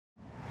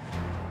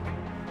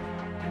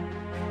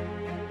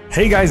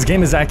Hey guys,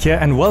 GamerZach here,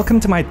 and welcome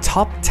to my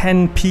top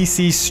 10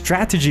 PC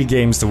strategy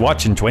games to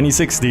watch in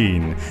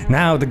 2016.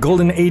 Now, the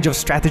golden age of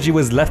strategy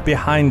was left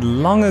behind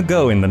long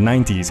ago in the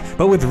 90s,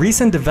 but with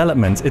recent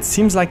developments, it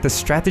seems like the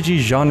strategy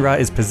genre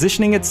is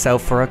positioning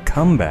itself for a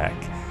comeback.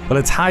 Well,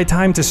 it's high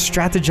time to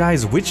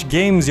strategize which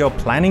games you're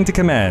planning to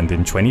command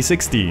in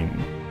 2016.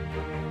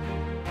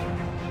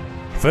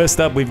 First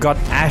up, we've got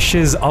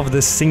Ashes of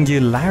the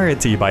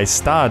Singularity by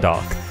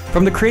Stardock.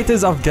 From the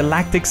creators of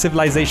Galactic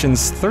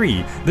Civilizations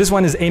 3, this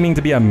one is aiming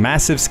to be a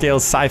massive-scale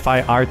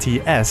sci-fi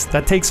RTS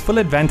that takes full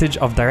advantage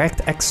of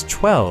DirectX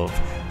 12,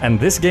 and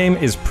this game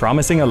is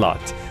promising a lot.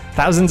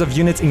 Thousands of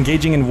units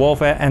engaging in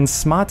warfare and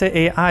smarter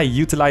AI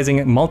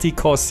utilizing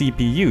multi-core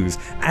CPUs,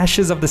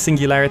 Ashes of the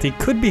Singularity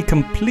could be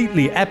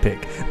completely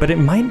epic, but it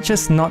might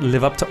just not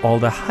live up to all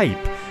the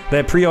hype.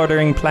 Their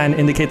pre-ordering plan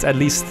indicates at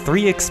least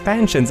 3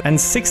 expansions and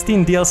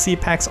 16 DLC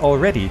packs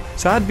already,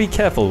 so I'd be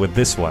careful with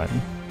this one.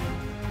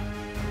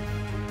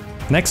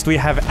 Next we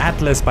have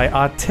Atlas by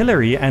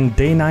Artillery and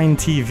Day9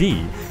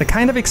 TV, the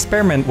kind of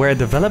experiment where a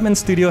development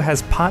studio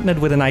has partnered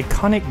with an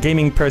iconic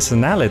gaming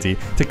personality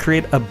to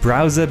create a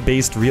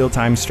browser-based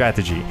real-time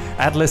strategy.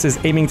 Atlas is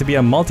aiming to be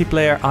a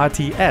multiplayer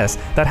RTS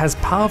that has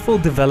powerful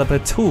developer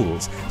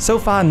tools. So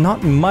far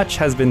not much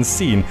has been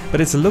seen,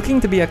 but it's looking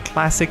to be a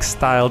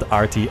classic-styled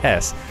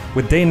RTS.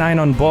 With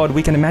Day9 on board,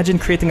 we can imagine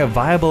creating a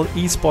viable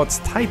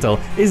esports title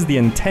is the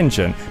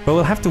intention, but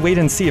we'll have to wait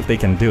and see if they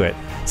can do it.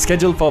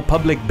 Scheduled for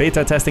public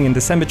beta testing in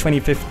December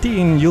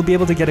 2015, you'll be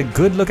able to get a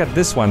good look at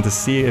this one to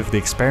see if the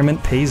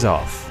experiment pays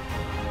off.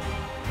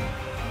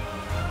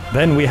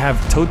 Then we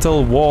have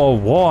Total War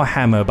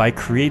Warhammer by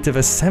Creative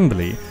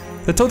Assembly.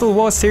 The Total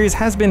War series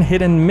has been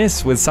hit and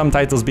miss, with some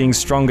titles being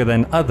stronger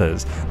than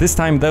others. This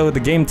time though, the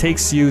game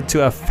takes you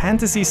to a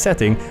fantasy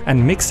setting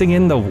and mixing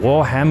in the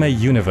Warhammer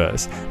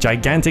universe.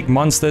 Gigantic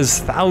monsters,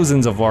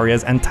 thousands of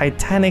warriors, and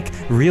titanic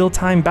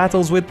real-time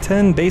battles with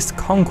turn-based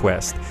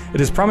conquest.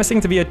 It is promising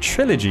to be a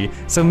trilogy,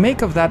 so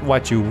make of that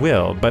what you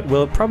will, but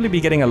we'll probably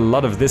be getting a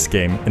lot of this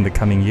game in the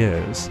coming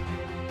years.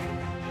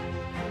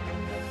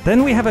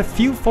 Then we have a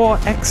few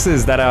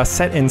 4Xs that are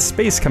set in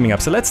space coming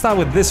up, so let's start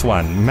with this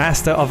one,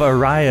 Master of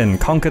Orion,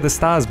 Conquer the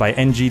Stars by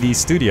NGD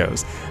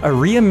Studios. A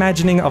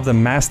reimagining of the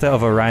Master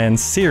of Orion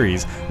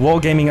series,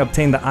 Wargaming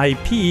obtained the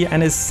IP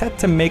and is set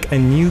to make a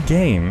new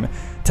game.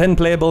 10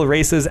 playable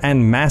races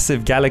and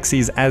massive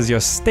galaxies as your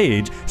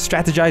stage,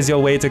 strategize your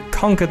way to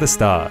conquer the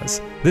stars.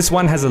 This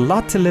one has a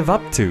lot to live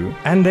up to,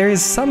 and there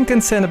is some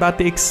concern about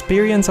the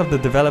experience of the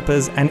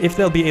developers and if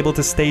they'll be able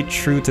to stay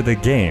true to the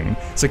game,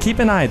 so keep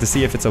an eye to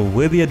see if it's a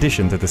worthy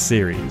addition to the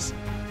series.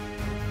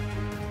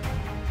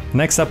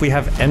 Next up we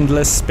have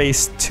Endless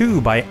Space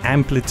 2 by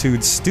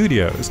Amplitude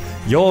Studios.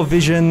 Your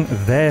vision,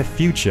 their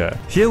future.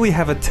 Here we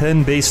have a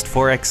turn-based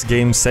 4X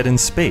game set in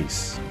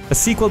space. A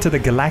sequel to the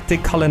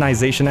galactic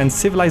colonization and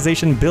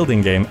civilization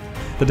building game.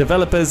 The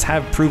developers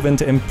have proven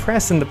to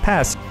impress in the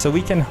past, so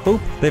we can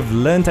hope they've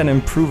learned and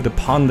improved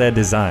upon their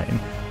design.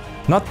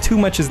 Not too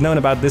much is known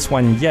about this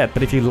one yet,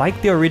 but if you like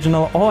the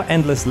original or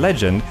Endless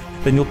Legend,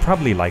 then you'll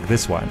probably like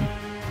this one.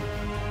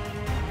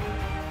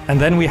 And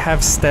then we have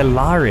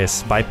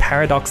Stellaris by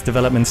Paradox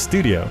Development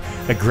Studio,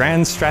 a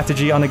grand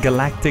strategy on a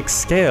galactic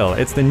scale.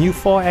 It's the new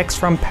 4X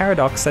from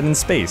Paradox set in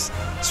space.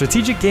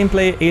 Strategic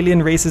gameplay,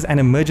 alien races, and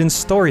emergent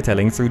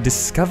storytelling through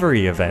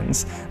discovery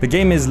events. The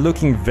game is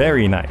looking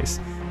very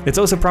nice. It's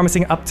also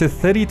promising up to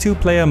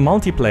 32-player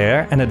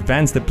multiplayer, an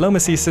advanced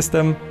diplomacy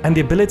system, and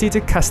the ability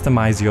to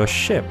customize your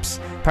ships.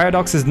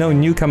 Paradox is no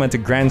newcomer to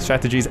grand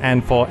strategies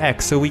and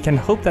 4X, so we can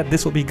hope that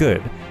this will be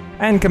good.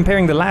 And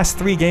comparing the last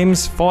 3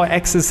 games,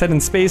 4X is set in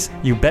space,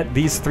 you bet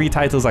these 3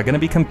 titles are going to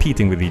be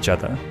competing with each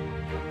other.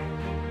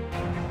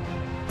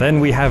 Then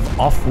we have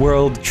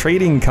Offworld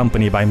Trading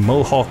Company by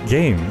Mohawk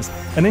Games,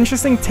 an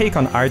interesting take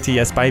on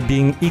RTS by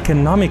being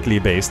economically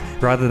based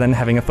rather than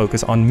having a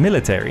focus on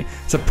military.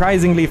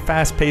 Surprisingly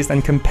fast-paced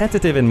and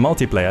competitive in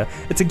multiplayer,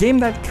 it's a game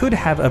that could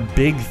have a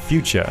big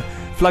future.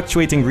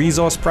 Fluctuating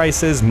resource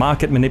prices,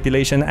 market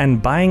manipulation,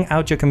 and buying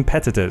out your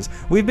competitors.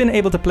 We've been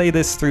able to play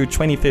this through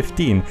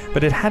 2015,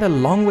 but it had a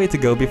long way to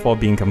go before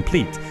being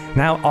complete.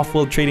 Now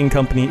Offworld Trading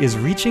Company is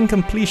reaching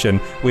completion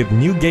with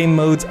new game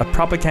modes, a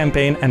proper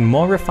campaign, and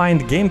more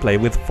refined gameplay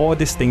with 4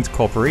 distinct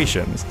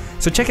corporations.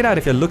 So check it out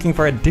if you're looking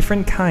for a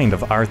different kind of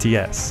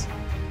RTS.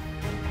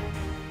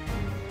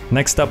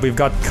 Next up we've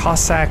got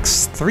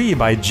Cossacks 3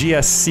 by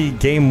GSC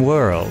Game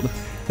World.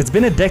 It's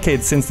been a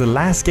decade since the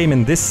last game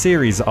in this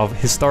series of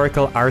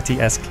historical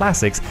RTS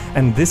classics,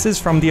 and this is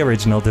from the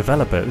original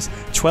developers.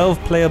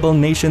 12 playable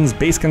nations,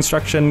 base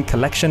construction,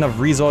 collection of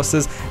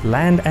resources,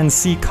 land and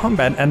sea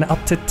combat, and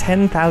up to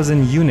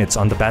 10,000 units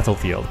on the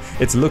battlefield.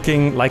 It's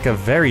looking like a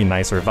very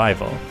nice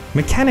revival.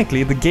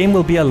 Mechanically, the game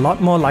will be a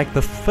lot more like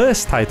the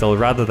first title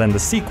rather than the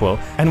sequel,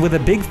 and with a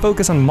big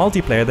focus on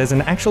multiplayer, there's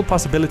an actual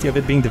possibility of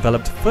it being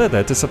developed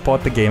further to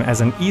support the game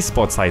as an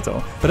esports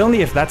title, but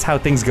only if that's how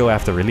things go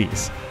after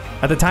release.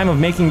 At the time of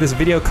making this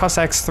video,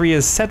 Cossacks 3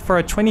 is set for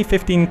a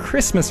 2015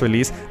 Christmas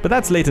release, but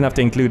that's late enough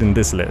to include in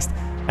this list.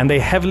 And they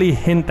heavily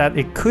hint that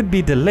it could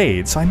be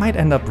delayed, so I might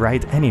end up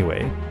right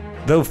anyway.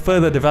 though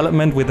further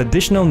development with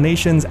additional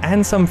nations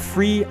and some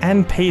free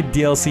and paid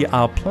DLC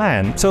are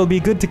planned, so it'll be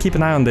good to keep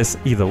an eye on this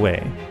either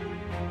way.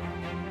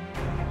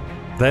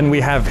 Then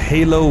we have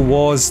Halo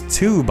Wars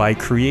 2 by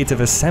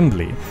Creative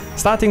Assembly.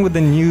 Starting with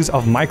the news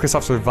of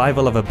Microsoft's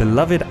revival of a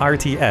beloved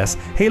RTS,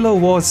 Halo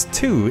Wars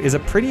 2 is a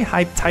pretty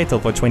hyped title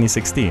for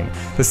 2016.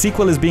 The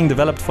sequel is being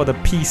developed for the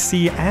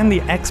PC and the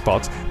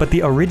Xbox, but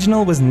the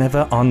original was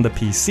never on the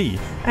PC,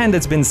 and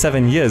it's been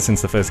 7 years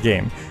since the first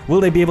game.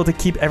 Will they be able to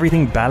keep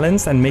everything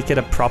balanced and make it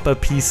a proper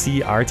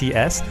PC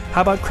RTS?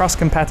 How about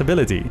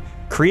cross-compatibility?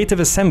 Creative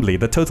Assembly,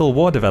 the Total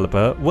War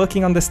developer,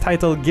 working on this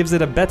title gives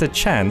it a better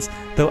chance,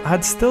 though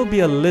I'd still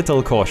be a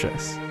little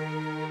cautious.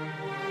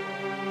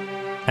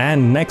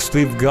 And next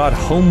we've got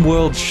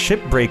Homeworld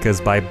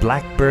Shipbreakers by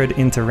Blackbird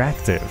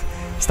Interactive.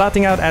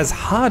 Starting out as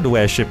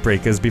hardware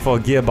Shipbreakers before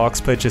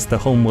Gearbox purchased the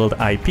Homeworld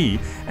IP,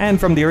 and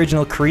from the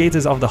original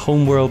creators of the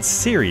Homeworld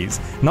series.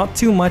 Not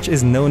too much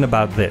is known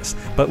about this,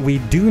 but we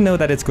do know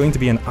that it's going to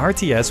be an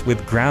RTS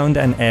with ground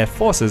and air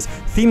forces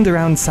themed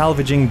around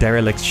salvaging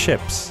derelict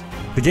ships.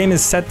 The game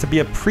is set to be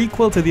a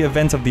prequel to the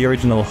events of the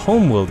original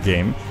Homeworld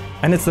game,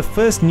 and it's the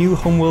first new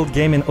Homeworld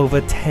game in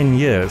over 10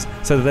 years,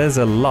 so there's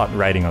a lot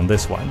riding on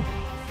this one.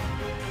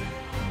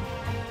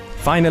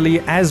 Finally,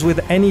 as with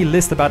any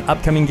list about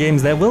upcoming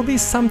games, there will be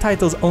some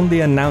titles only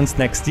announced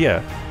next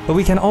year, but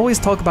we can always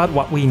talk about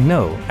what we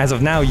know. As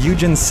of now,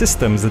 Eugen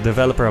Systems, the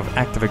developer of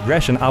Active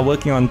Aggression, are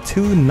working on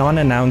 2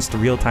 non-announced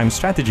real-time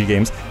strategy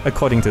games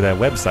according to their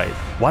website.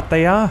 What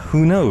they are,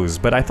 who knows,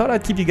 but I thought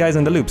I'd keep you guys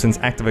in the loop since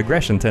Active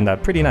Aggression turned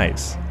out pretty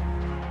nice.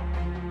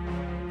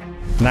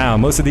 Now,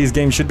 most of these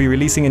games should be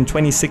releasing in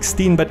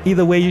 2016, but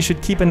either way you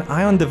should keep an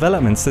eye on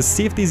developments to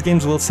see if these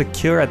games will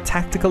secure a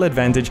tactical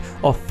advantage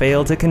or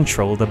fail to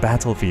control the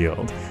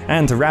battlefield.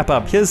 And to wrap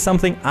up, here's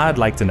something I'd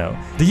like to know.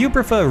 Do you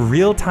prefer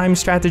real-time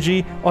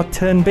strategy or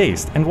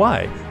turn-based, and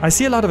why? I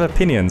see a lot of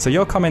opinions, so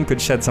your comment could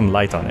shed some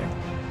light on it.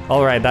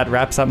 Alright, that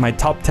wraps up my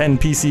top 10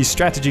 PC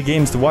strategy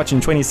games to watch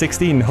in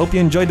 2016. Hope you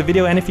enjoyed the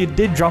video, and if you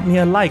did, drop me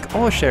a like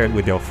or share it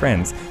with your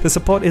friends. The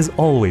support is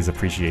always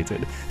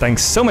appreciated.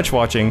 Thanks so much for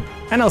watching,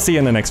 and I'll see you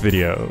in the next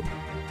video.